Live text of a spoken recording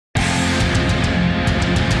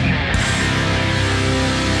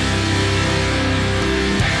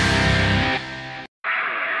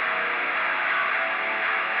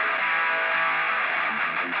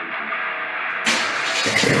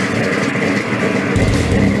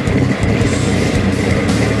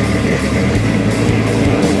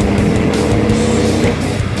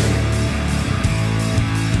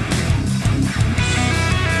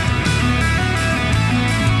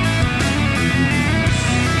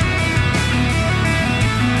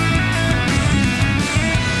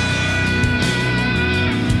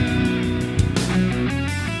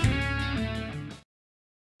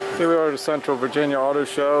Central Virginia Auto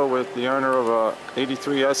Show with the owner of a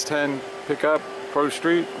 83 S10 pickup, Pro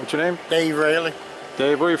Street. What's your name? Dave Rayleigh.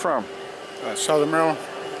 Dave, where are you from? Southern Maryland.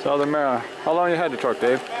 Southern Maryland. How long you had the truck,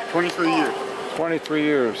 Dave? 23 years. 23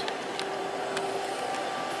 years.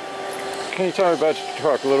 Can you tell me about your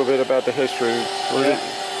truck, a little bit about the history? Yeah.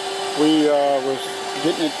 We was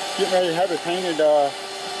getting ready to have it painted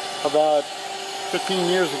about 15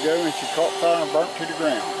 years ago, and she caught fire and burnt to the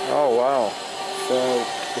ground. Oh, wow. So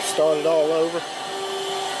we started all over,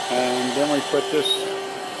 and then we put this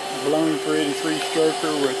blown 383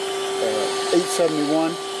 stroker with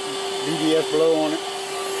 871 BDS blow on it.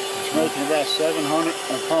 It's making about 700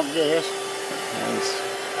 on pump gas. Nice.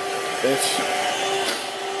 It's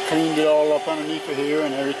cleaned it all up underneath of here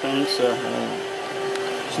and everything, so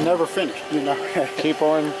it's never finished, you know. Keep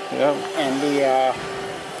on, yeah. And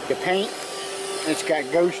the paint, it's got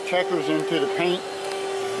ghost checkers into the paint,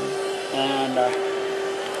 and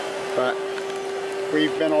but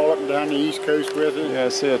we've been all up and down the East Coast with it. Yeah, I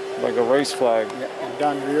see it, like a race flag. Yeah, and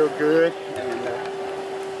done real good, and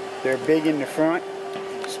they're big in the front,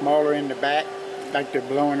 smaller in the back, like they're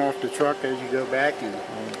blowing off the truck as you go back, and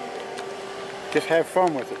just have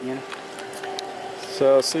fun with it, you know.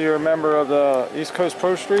 So you're a member of the East Coast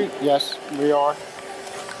Pro Street? Yes, we are.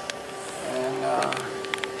 And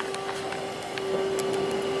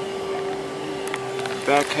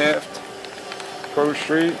back heft, Pro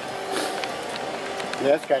Street.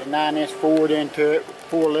 Yeah, it's got a 9-inch Ford into it,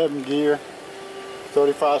 411 gear,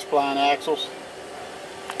 35 spline axles.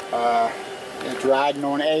 It's riding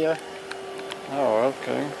on air. Oh,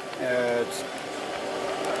 okay.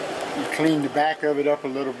 You clean the back of it up a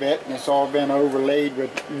little bit, and it's all been overlaid with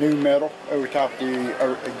new metal over top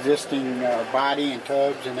the existing body and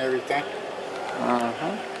tubs and everything.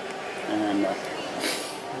 And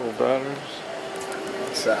little batteries.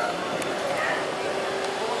 It's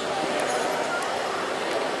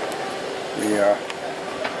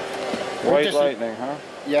White Lightning, huh?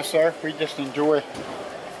 Yes, sir. We just enjoy.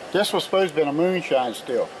 This was supposed to be a moonshine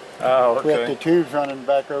still. Oh, okay. We had the tubes running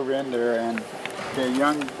back over in there, and the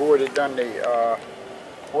young boy that done the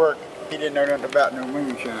work, he didn't know nothing about no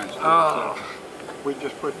moonshine still. Oh. So we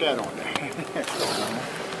just put that on there.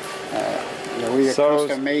 Yeah, we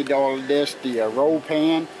custom made all of this. The roll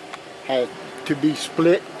pan had to be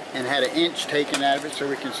split and had an inch taken out of it so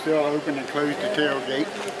we can still open and close the tailgate.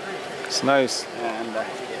 It's nice. And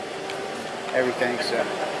everything, so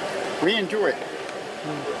we enjoy it.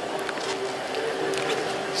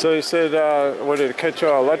 So you said, what, did it catch an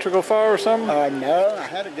electrical fire or something? No, I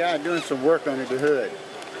had a guy doing some work under the hood.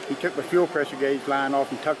 He took the fuel pressure gauge line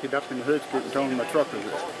off and tucked it up in the hood scoop and told him my truck was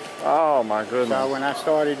lit. Oh my goodness. So when I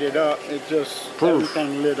started it up, it just,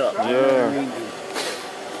 everything lit up. Yeah. You know what I mean?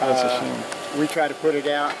 That's a shame. We tried to put it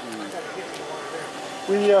out, and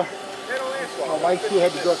we, my wife, she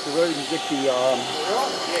had to go up the road and get the,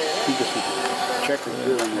 you just check the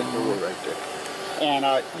door on that door right there. And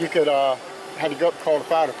you could, had to go up and call the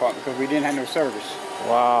fire department because we didn't have no service.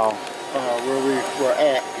 Wow. Where we were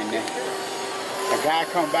at, and then a guy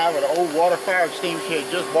come by with an old water fire extinguisher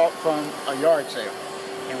just bought from a yard sale,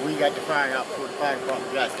 and we got the fire out before the fire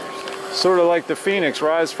department got there. So. Sort of like the Phoenix,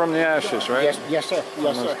 rise from the ashes, right? Yes, yes, sir.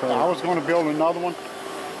 Yes, sir. I was going to build another one,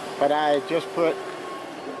 but I just put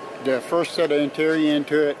the first set of interior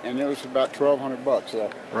into it, and it was about $1,200.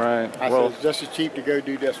 So right. I said it's just as cheap to go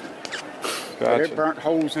do this one. Gotcha. But it burnt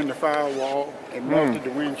holes in the firewall, it melted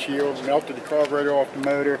the windshield, melted the carburetor off the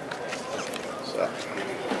motor. So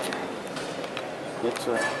it's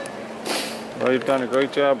well, you've done a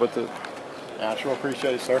great job with it. I sure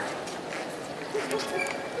appreciate it, sir.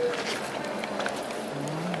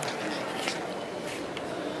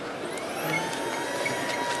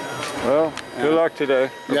 Well, good luck today.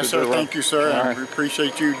 Yes, sir. Thank you, sir. Right. We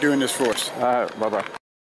appreciate you doing this for us. All right. Bye-bye.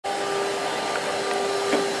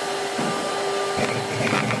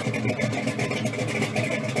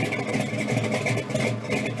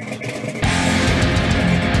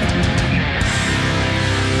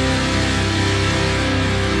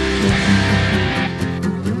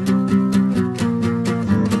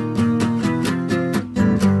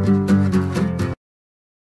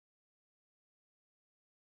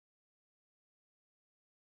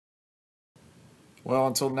 Well,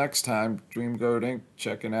 until next time, Dreamgoatinc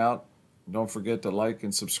checking out. Don't forget to like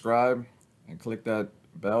and subscribe and click that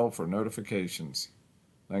bell for notifications.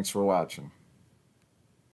 Thanks for watching.